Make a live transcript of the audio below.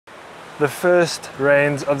The first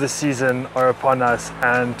rains of the season are upon us,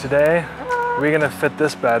 and today we're gonna fit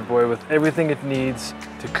this bad boy with everything it needs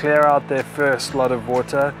to clear out their first lot of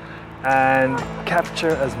water and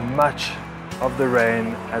capture as much of the rain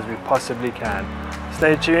as we possibly can.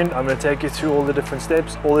 Stay tuned, I'm gonna take you through all the different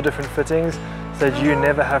steps, all the different fittings, so that you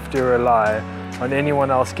never have to rely on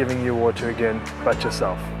anyone else giving you water again but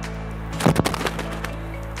yourself.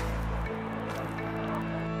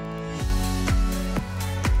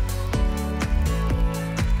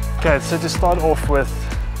 Okay, so to start off with,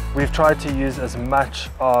 we've tried to use as much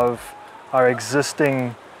of our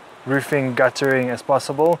existing roofing guttering as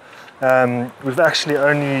possible. We've actually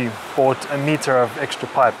only bought a meter of extra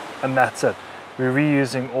pipe and that's it. We're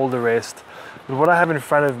reusing all the rest. But what I have in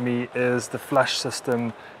front of me is the flush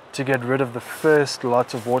system to get rid of the first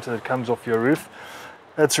lot of water that comes off your roof.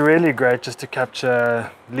 It's really great just to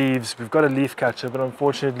capture leaves. We've got a leaf catcher, but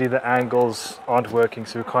unfortunately the angles aren't working,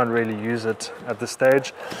 so we can't really use it at this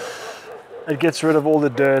stage. It gets rid of all the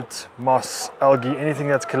dirt, moss, algae, anything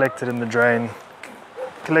that's collected in the drain,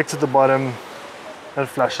 collects at the bottom and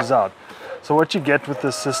flushes out. So what you get with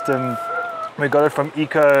this system, we got it from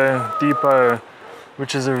Eco Depot,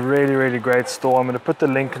 which is a really great store. I'm going to put the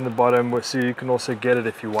link in the bottom so you can also get it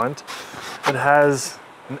if you want. It has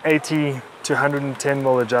an 80 to 110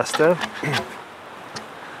 mil adjuster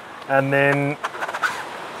and then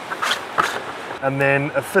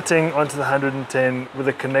a fitting onto the 110 with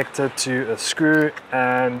a connector to a screw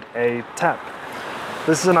and a tap.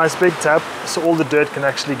 This is a nice big tap, so all the dirt can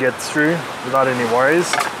actually get through without any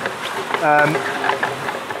worries.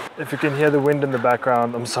 If you can hear the wind in the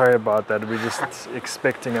background, I'm sorry about that. We're just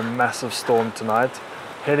expecting a massive storm tonight,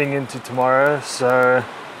 heading into tomorrow. So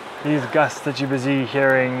these gusts that you're busy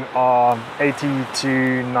hearing are 80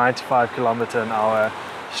 to 95 kilometers an hour,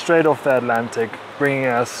 straight off the Atlantic, bringing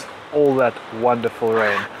us all that wonderful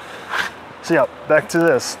rain. So yeah, back to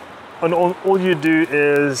this. And all you do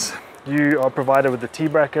is you are provided with the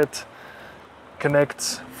T-bracket,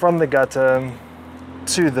 connects from the gutter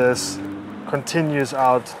to this, continues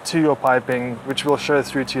out to your piping, which we'll show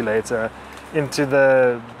through to you later, into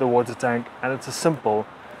the water tank, and it's as simple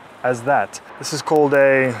as that. This is called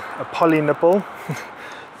a poly nipple.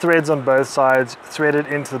 Threads on both sides, threaded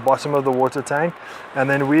into the bottom of the water tank, and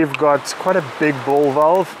then we've got quite a big ball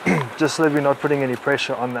valve, just so that we're not putting any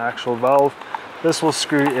pressure on the actual valve. This will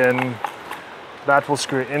screw in, that will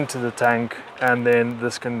screw into the tank, and then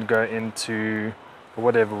this can go into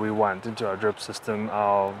whatever we want, into our drip system,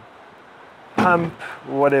 our pump,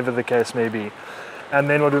 whatever the case may be. And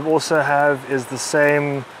then what we also have is the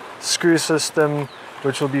same screw system,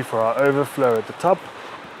 which will be for our overflow at the top,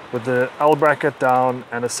 with the L bracket down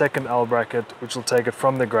and a second L bracket, which will take it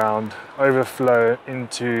from the ground, overflow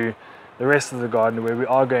into the rest of the garden, where we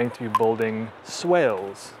are going to be building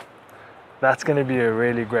swales. That's going to be a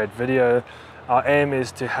really great video. Our aim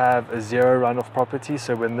is to have a zero runoff property,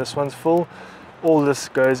 so when this one's full, all this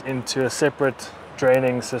goes into a separate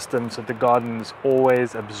draining system, so the garden is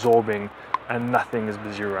always absorbing and nothing is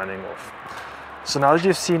busy running off. So now that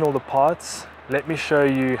you've seen all the parts, let me show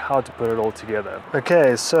you how to put it all together.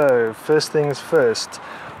 Okay, so first things first,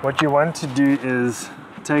 what you want to do is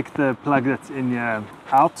take the plug that's in here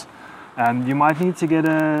out, and you might need to get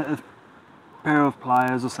a pair of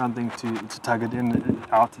pliers or something to tug it in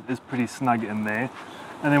out. It's pretty snug in there.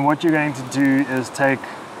 And then what you're going to do is take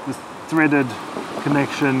this threaded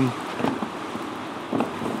connection,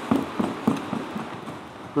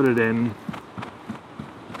 put it in,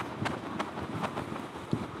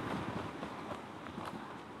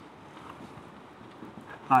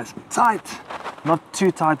 nice and tight, not too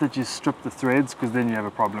tight that you strip the threads, because then you have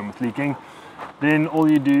a problem with leaking. Then all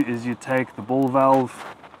you do is you take the ball valve,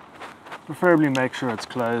 preferably make sure it's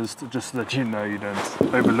closed, just so that you know you don't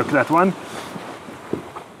overlook that one.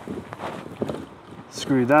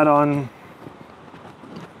 Screw that on.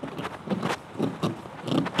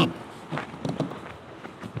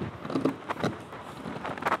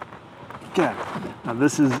 Okay, now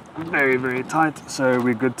this is very tight, so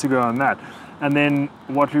we're good to go on that. And then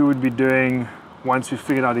what we would be doing once we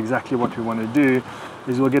figured out exactly what we want to do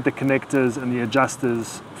is we'll get the connectors and the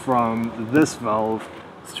adjusters from this valve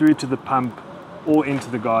through to the pump or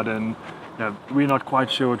into the garden. Now, we're not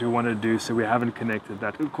quite sure what we want to do, so we haven't connected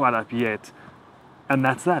that quite up yet. And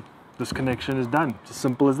that's that. This connection is done. It's as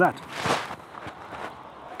simple as that.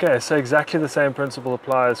 Okay, so exactly the same principle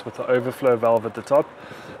applies with the overflow valve at the top.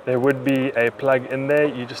 There would be a plug in there.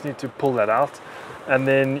 You just need to pull that out. And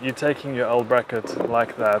then you're taking your L bracket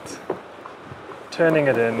like that, turning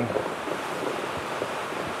it in,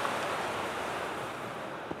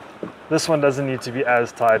 This one doesn't need to be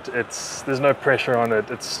as tight. There's no pressure on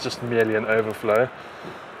it. It's just merely an overflow.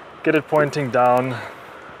 Get it pointing down,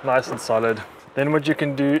 nice and solid. Then what you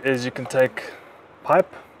can do is you can take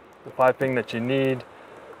the piping that you need,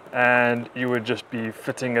 and you would just be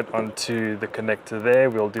fitting it onto the connector there.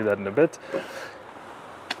 We'll do that in a bit.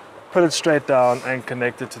 Put it straight down and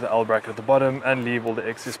connect it to the L bracket at the bottom and leave all the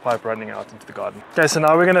excess pipe running out into the garden. Okay, so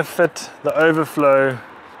now we're going to fit the overflow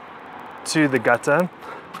to the gutter.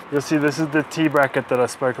 You'll see this is the T bracket that I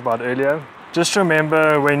spoke about earlier. Just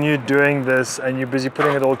remember, when you're doing this and you're busy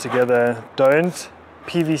putting it all together, don't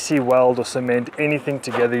PVC weld or cement anything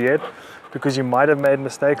together yet, because you might have made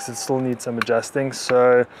mistakes. It still needs some adjusting.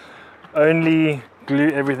 So only glue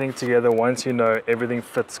everything together once you know everything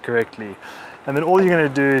fits correctly. And then all you're going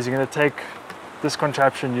to do is you're going to take this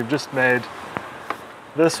contraption you've just made.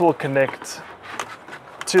 This will connect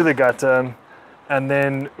to the gutter, and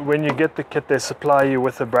then when you get the kit, they supply you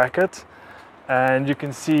with a bracket, and you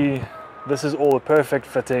can see this is all a perfect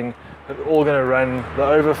fitting. It's all going to run the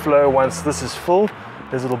overflow. Once this is full,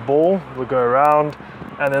 there's a little ball will go around,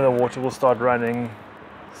 and then the water will start running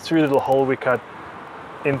through the little hole we cut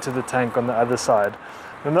into the tank on the other side.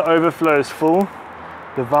 When the overflow is full,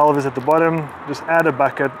 the valve is at the bottom. Just add a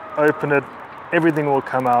bucket, open it, everything will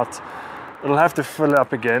come out. It'll have to fill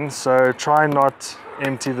up again, so try not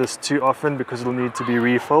empty this too often because it'll need to be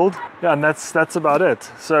refilled. Yeah, and that's about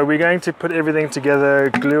it. So we're going to put everything together,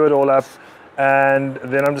 glue it all up, and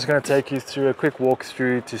then I'm just going to take you through a quick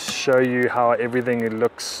walkthrough to show you how everything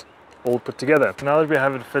looks all put together. Now that we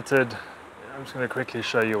have it fitted, I'm just going to quickly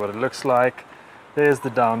show you what it looks like. There's the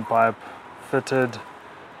downpipe fitted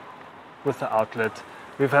with the outlet.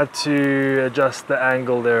 We've had to adjust the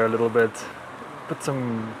angle there a little bit, put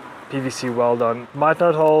some PVC weld on. Might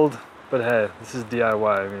not hold, but hey, this is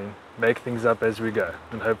DIY. I mean, make things up as we go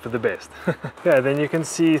and hope for the best. Yeah, then you can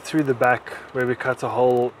see through the back where we cut a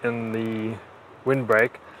hole in the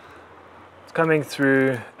windbreak. It's coming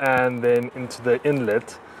through and then into the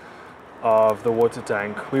inlet of the water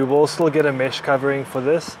tank. We will still get a mesh covering for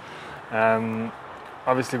this.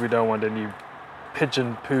 Obviously we don't want any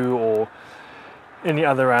pigeon poo or any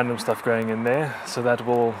other random stuff going in there, so that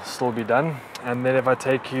will still be done. And then if I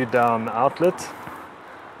take you down the outlet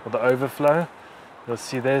or the overflow, you'll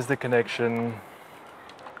see there's the connection.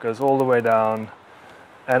 It goes all the way down,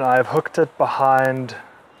 and I've hooked it behind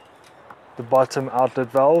the bottom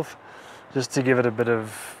outlet valve just to give it a bit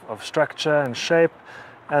of structure and shape,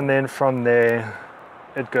 and then from there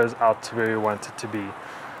it goes out to where we want it to be.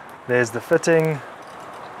 There's the fitting,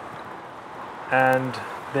 and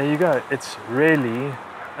there you go. It's really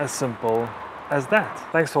as simple as that.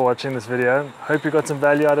 Thanks for watching this video. Hope you got some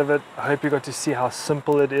value out of it. I hope you got to see how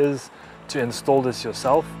simple it is to install this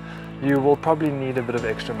yourself. You will probably need a bit of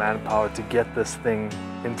extra manpower to get this thing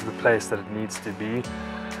into the place that it needs to be.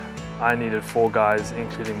 I needed 4 guys,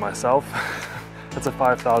 including myself. It's a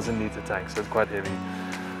 5,000 litre tank, so it's quite heavy.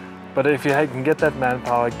 But if you can get that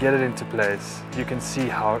manpower, get it into place, you can see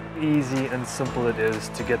how easy and simple it is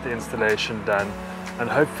to get the installation done. And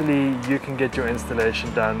hopefully you can get your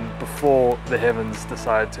installation done before the heavens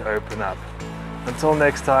decide to open up. Until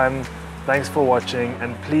next time, thanks for watching,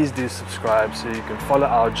 and please do subscribe so you can follow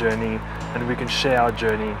our journey and we can share our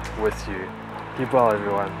journey with you. Keep well,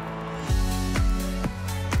 everyone.